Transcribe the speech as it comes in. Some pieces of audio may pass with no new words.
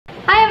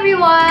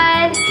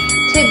everyone!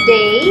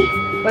 Today,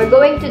 we're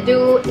going to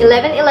do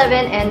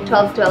 11-11 and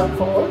 12-12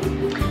 hold.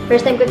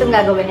 First time ko itong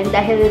gagawin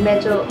dahil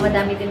medyo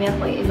madami din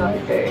ako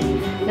in-order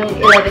ng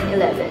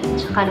 11-11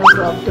 tsaka ng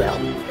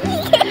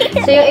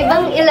 12-12. So yung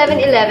ibang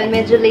 11-11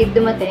 medyo late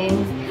dumating.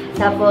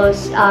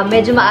 Tapos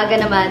medyo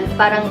maaga naman,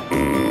 parang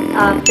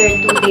after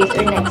 2 days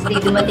or next day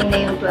dumating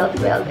na yung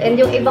 12-12. And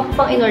yung iba ko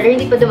pang in-order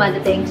hindi pa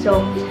dumadating. So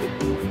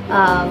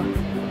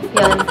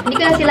yun, hindi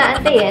ko na sila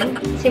antayin.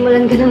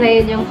 Simulan ko na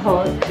ngayon yung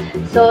haul.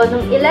 So,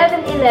 nung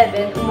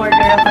 11-11,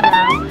 umorder ako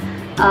ng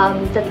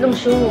 3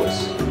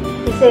 shoes.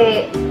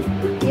 Kasi,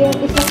 yung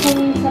isa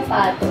kong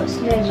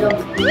sapatos, medyo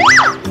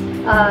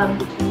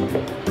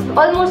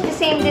almost the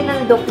same din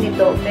ang look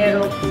nito.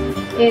 Pero,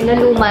 yun,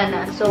 naluma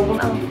na. So, kung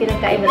ang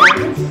pinagkaiba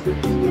lang is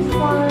this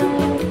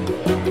one.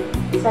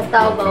 Sa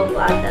Taobao ko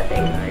ata ito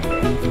yung order.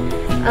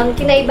 Ang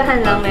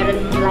kinaibahan lang, meron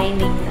yung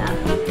lining na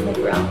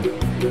brown.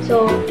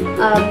 So,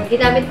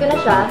 ginamit ko na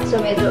siya. So,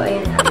 medyo,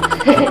 ayun na.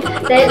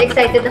 Dahil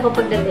excited ako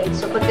pagdating.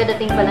 So,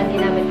 pagkadating pa lang,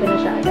 ginamit ko na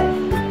siya agad.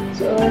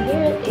 So,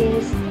 here it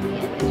is.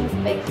 Ayan, medyo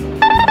big.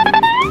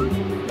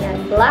 Ayan,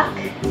 black.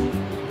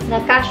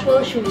 Na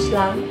casual shoes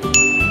lang.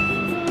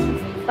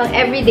 Pang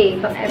everyday.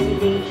 Pang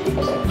everyday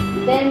shoes.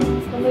 Then,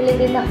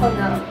 pumili din ako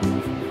ng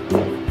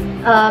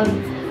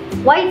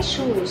white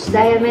shoes.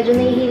 Dahil medyo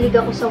nahihilig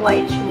ako sa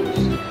white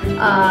shoes.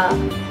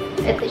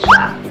 Ito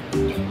siya.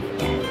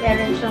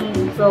 Meron siyang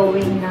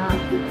drawing na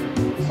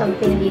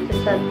something dito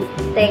sa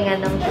tenga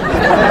ng shoes.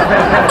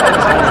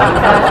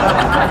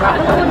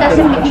 Kung nasa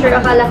picture,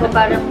 akala ko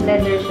parang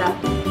leather siya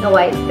na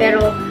white.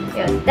 Pero,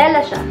 yun, tela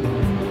siya.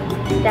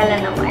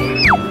 Tela na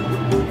white.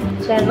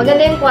 So, yan,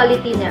 maganda yung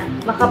quality niya.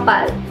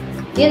 Makapal.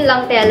 Yun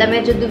lang, tela.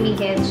 Medyo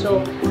dumihin.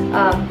 So,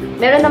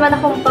 meron naman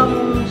akong pang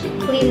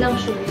clean ng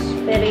shoes.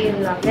 Pero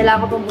yun lang.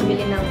 Kailangan ko pang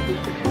bumili ng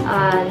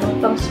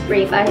pang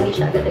spray para hindi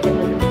siya agad-agad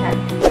malumihan.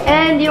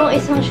 And yung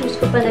isang shoes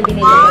ko pa na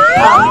binili.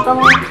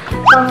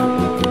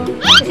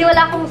 Kasi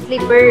wala akong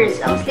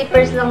slippers. Ang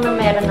slippers lang na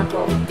meron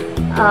ako.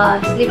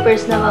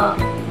 Slippers na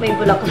may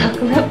bulaklak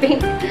na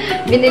pink.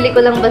 Binili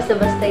ko lang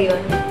basta-basta yun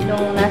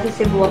nung nasa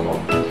Cebu ako.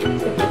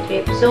 Cebu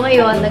trip. So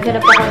ngayon,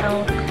 naghanap ako ng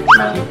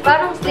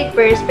parang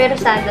slippers pero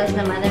sandals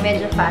naman na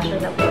medyo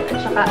fashionable.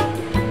 At saka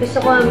gusto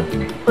ko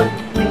pag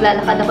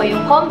naglalakad ako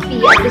yung comfy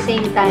at the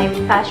same time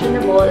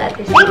fashionable at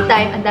the same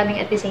time, ang daming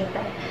at the same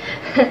time.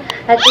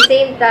 At the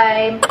same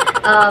time,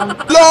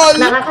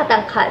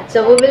 nakakatangkad.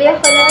 So, bumili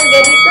ako ng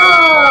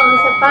ganitong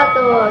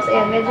sapatos.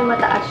 Ayan, medyo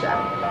mataas siya.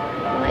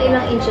 Mga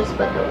ilang inches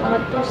ba to?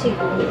 Mga 2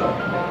 siguro.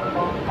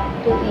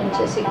 2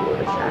 inches siguro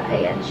siya.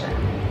 Ayan siya.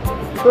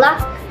 Black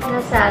na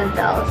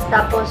sandals,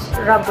 tapos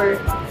rubber.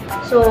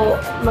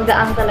 So,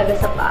 magaang talaga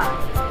sa paa.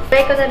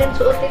 Try ko na rin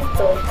suotin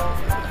to.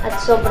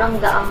 At sobrang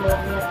gaang niya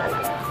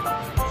talaga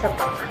sa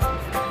paa.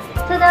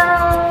 Tada!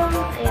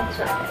 Ayan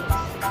siya, guys.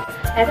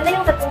 Ito na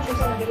yung 3 shoes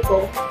na nabili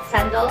ko.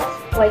 Sandals,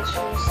 white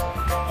shoes,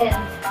 and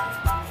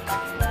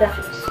black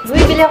shoes.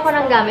 Bumibili ako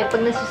ng gamit pag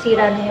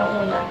nasisira na yung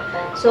una.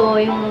 So,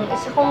 yung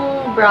isa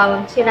kong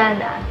brown, sira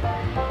na.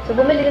 So,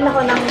 bumili din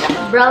ako ng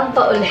brown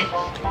pa ulit.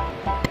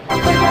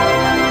 Ayan,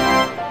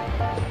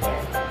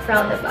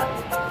 brown na ba?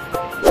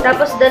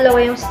 Tapos, dalawa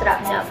yung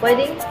strap niya.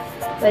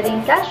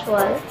 Pwedeng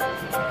casual.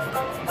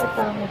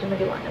 Ito, medyo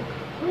maliwanag.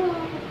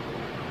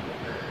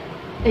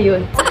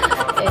 Ayun.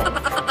 Ayan.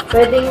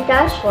 Pwedeng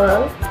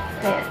casual.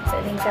 Ayan.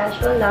 Pwedeng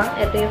casual lang.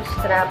 Ito yung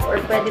strap. Or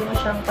pwede mo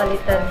siyang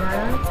palitan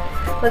na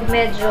pag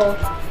medyo,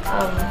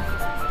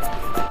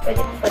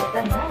 pwede mong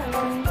palitan na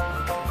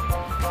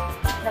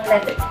ng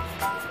leather.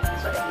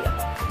 Sorry,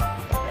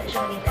 pwede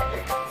siyang maging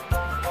leather.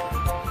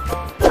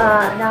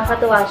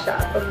 Nakakatuwa siya.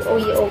 Pag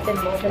i-open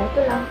mo,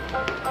 ganito lang.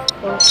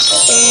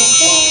 Next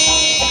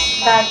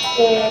bag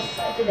is,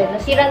 ito din,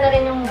 nasira na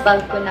rin yung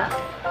bag ko na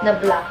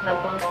black, na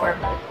pang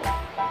formal ko.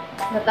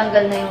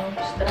 Natanggal na yung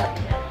strap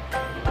niya.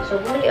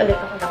 So, bumili ulit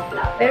ako ng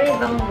black. Pero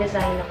ibang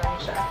design naman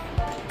siya.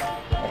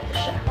 Ito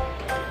siya.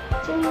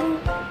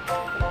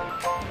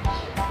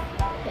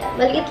 Ayan,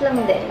 maliit lang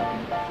din.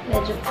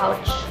 Medyo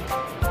pouch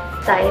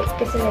type,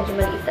 kasi medyo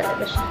maliit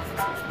talaga siya.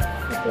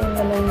 Ito yung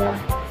naman niya.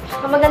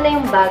 Maganda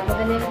yung bag,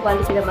 maganda yung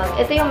quality na bag.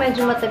 Ito yung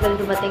medyo matagal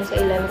dumating sa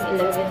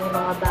 11-11 yung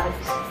mga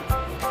bags.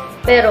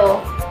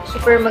 Pero,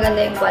 super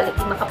maganda yung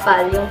quality.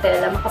 Makapal yung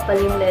tela, makapal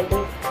yung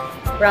leather.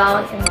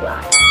 Brown and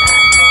black.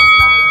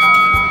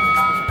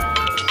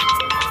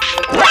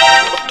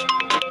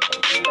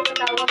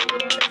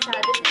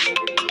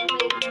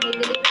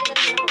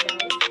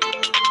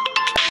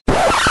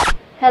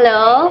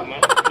 Hello?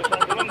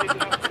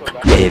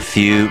 A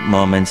few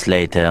moments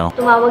later.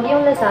 Tumawag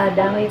yung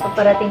Lazada. May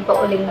paparating pa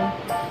uling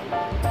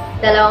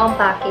 2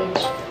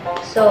 package.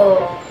 So,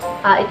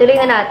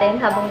 ituloy na natin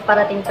habang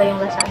parating pa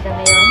yung Lazada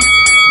ngayon.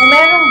 Kung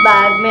merong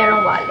bag,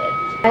 merong wallet.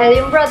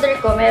 Dahil yung brother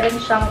ko,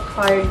 meron siyang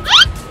card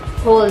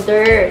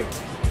holder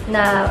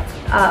na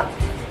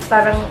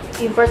parang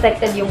yung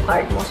protected yung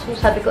card mo. So,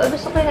 sabi ko,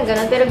 gusto ko yung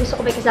ganun, pero gusto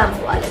ko may kasamang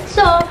wallet.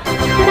 So,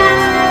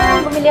 tada!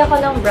 Bumili ako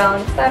ng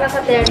brown para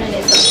ka-terno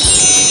nito.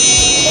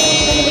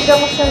 Bumili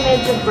ako sa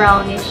medyo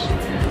brownish.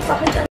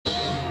 Bakit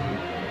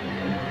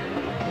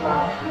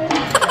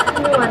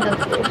Ang liwanag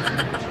ko.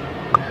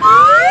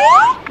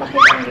 Bakit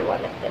ang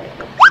liwanag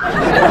talaga?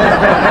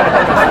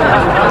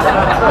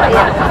 So,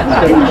 ayan.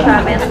 Ito siya.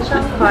 Meron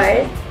siyang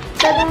card.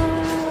 Tada!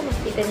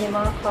 Makikita niyo yung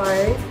mga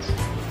cards.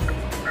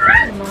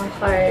 Yung mga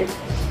cards.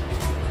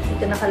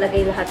 Dito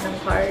nakalagay lahat ng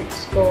cards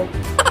ko.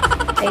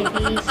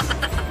 IDs.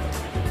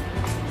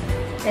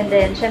 And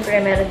then,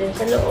 syempre, meron din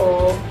sa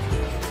loob.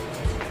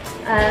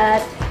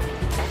 At,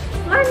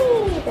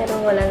 money! Pero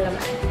walang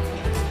laman.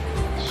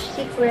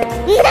 Secret.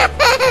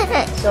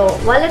 So,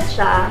 wallet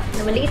siya,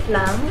 na maliit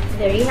lang,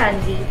 very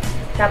handy.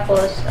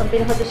 Tapos, ang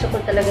pinakagusto ko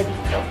talaga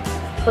dito,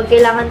 pag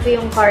kailangan ko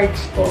yung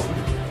cards ko,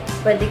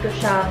 pwede ko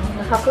siyang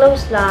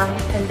naka-close lang,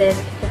 and then,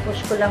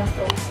 ipupush ko lang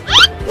to.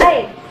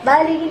 Ay!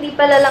 Bali, hindi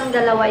pala lang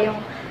dalawa yung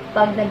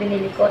bag na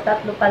binili ko.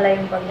 Tatlo pala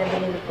yung bag na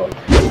binili ko.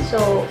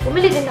 So,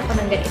 bumili din ako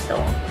ng ganito.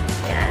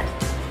 Yan.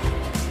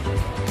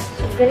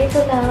 So, ganito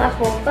lang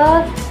ako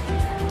pag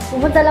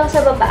pumunta lang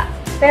sa baba.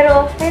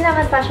 Pero,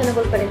 kailangan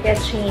fashionable pa rin. Kaya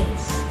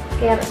chains.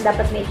 Kaya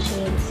dapat may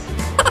chains.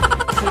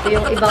 Dito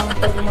yung ibang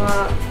pag mga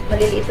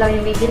maliliit lang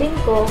yung bibilin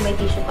ko, may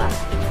tissue pa.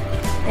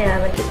 Ayan,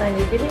 maliit lang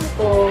yung bibilin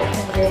ko.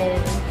 And then,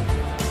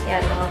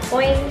 yan, mga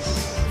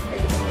coins.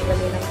 Pwede ko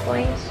maglagay ng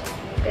coins.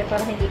 Kaya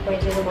parang hindi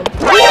coins yung lumabas.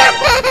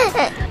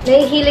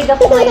 Nahihilig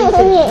ako ngayon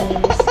sa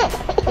jeans.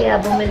 Kaya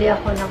bumili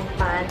ako ng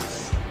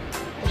pants.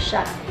 Ito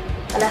siya.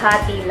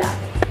 Kalahati lang.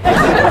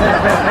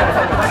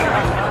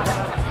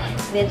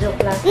 Medyo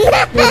lang.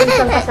 Meron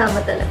siyang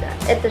kasama talaga.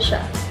 Ito siya.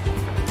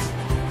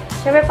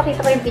 Siyempre,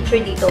 pakita ko yung picture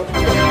dito.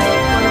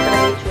 Ano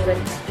talaga yung tsura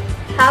niya.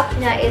 Half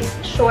niya is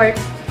short.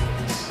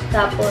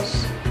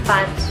 Tapos,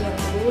 pants yung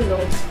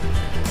dulo.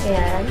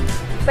 Ayan.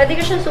 Pwede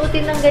ko siya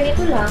suotin ng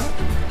ganito lang.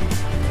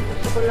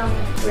 Gusto ko lang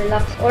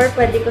relax. Or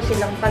pwede ko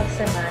silang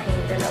pagsamahin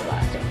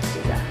dalawa. Check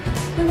sila.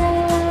 Tada!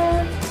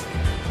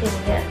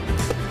 Ganyan.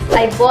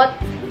 I bought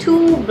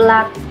 2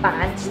 black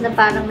pants na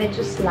parang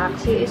medyo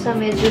slacks. Yung isa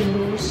medyo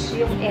loose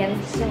yung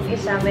ends. Yung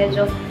isa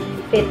medyo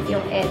fit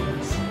yung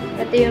ends.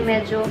 Ito yung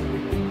medyo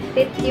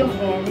fit yung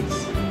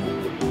ends.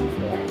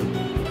 Ayan.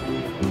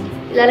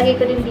 Ilalagay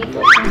ko din dito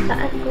kung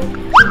saan ko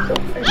dito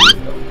or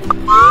dito.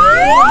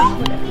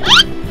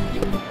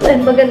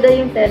 And maganda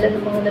yung tela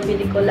ng mga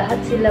nabili ko.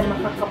 Lahat sila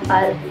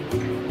makakapal.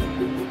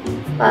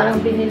 Parang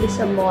binili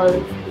sa mall.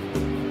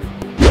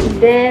 And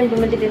then,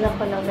 bumili din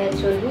ako ng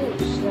medyo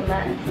loose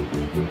naman.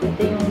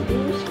 Ito yung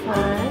loose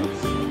pants.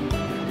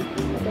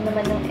 Ito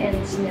naman yung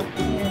ends niya.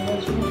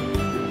 Ayan,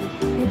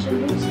 medyo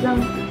loose lang.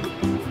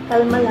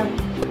 Kalma lang.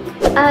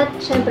 At,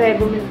 syempre,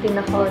 bumili din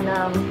ako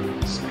ng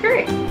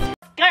skirt.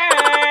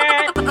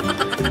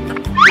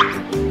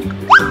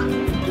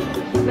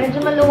 Medyo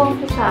maluwang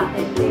to sa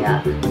akin, kaya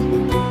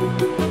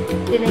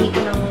tinahi ko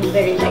ng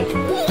very light.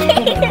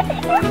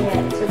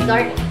 Ayan, so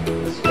dark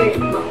skirt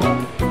ako.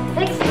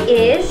 Next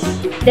is,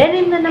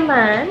 denim na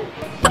naman.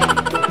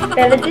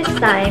 Pero this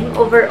time,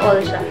 overall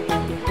siya.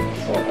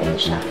 So, ito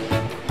siya.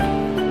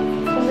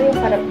 Ano yung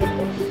harap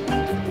dito?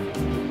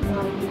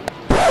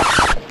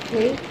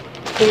 Okay.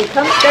 Here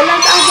comes the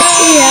last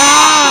again!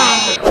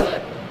 Yeah!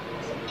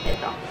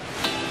 Ito.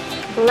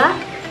 Black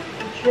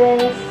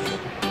dress.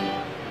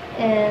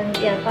 And,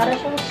 yan, para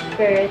siyang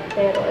skirt.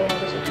 Pero, ayan,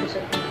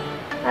 gusot-gusot.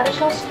 Para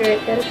siyang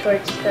skirt, pero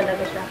shorts talaga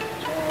siya.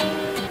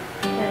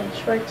 Yan,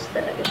 shorts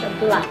talaga siya.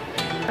 Black.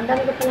 Ang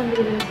dami ko palang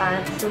biling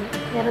pants. So,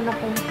 meron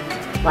akong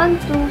 1,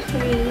 2,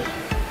 3,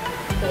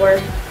 4,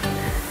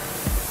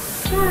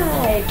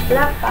 5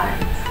 black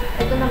pants.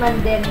 Ito naman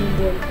denim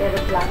din, pero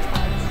black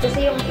pants.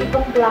 Kasi yung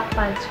ibang black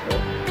pants ko,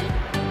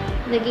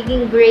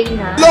 nagiging gray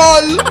na.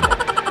 LOL!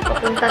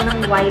 Papunta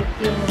ng white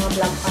yung mga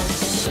black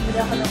pants. Bumili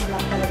ako ng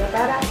black talaga.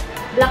 Para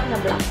black na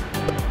black.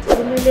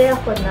 Bumili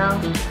ako ng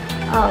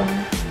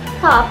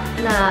top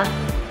na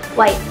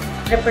white.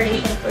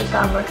 Preparation for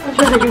summer.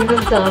 Preparation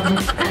for summer.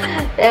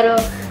 Pero,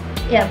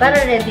 yeah, para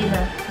ready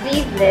na.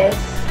 Sleeveless,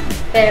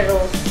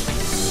 pero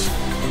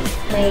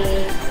may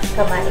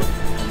kamay.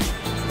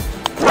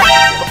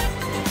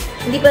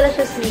 Hindi pala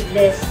siya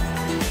sleeveless.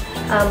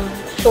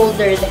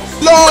 Shoulderless.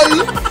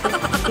 LOL!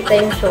 Kita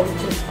yung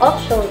shoulder.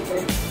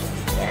 Off-shoulder.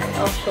 Yan,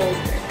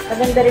 off-shoulder.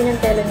 Maganda rin yung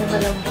tela niya,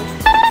 malambot.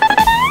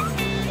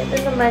 Ito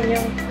naman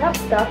yung crop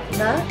top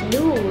na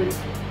nude.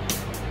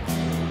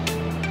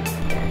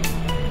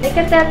 May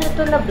katerno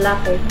to na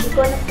black eh. Hindi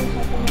ko alam kung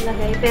saan ito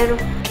nalagay. Pero,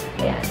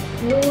 ayan.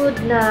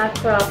 Nude na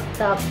crop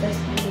top na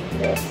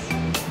sleeveless.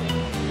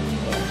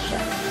 Ayan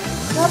siya.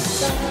 Crop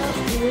top.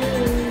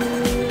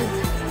 Nude.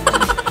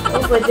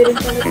 Oh, pwede rin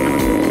siya na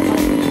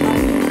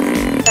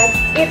that's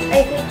it.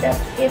 I think that's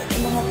it.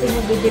 Mga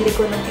pinabibili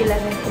ko ng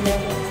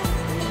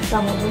 11-11.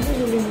 Tama mo,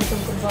 nililimutan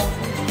ko ba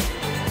ako?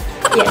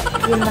 Yes,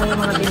 yun lang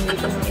yung mga binili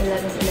ko ng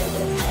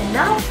 11-11. And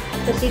now,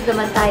 proceed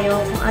naman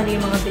tayo kung ano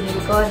yung mga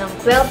binili ko. Ng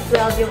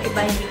 12-12 yung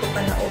iba hindi ko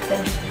pa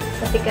na-open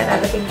kasi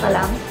kararating pa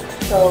lang.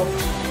 So,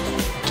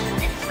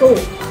 let's go!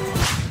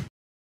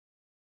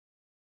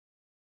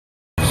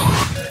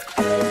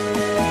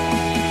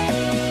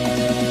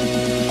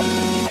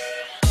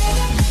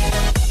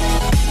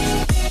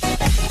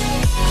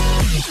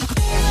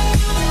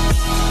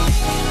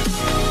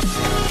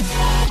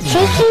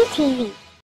 Shaky TV.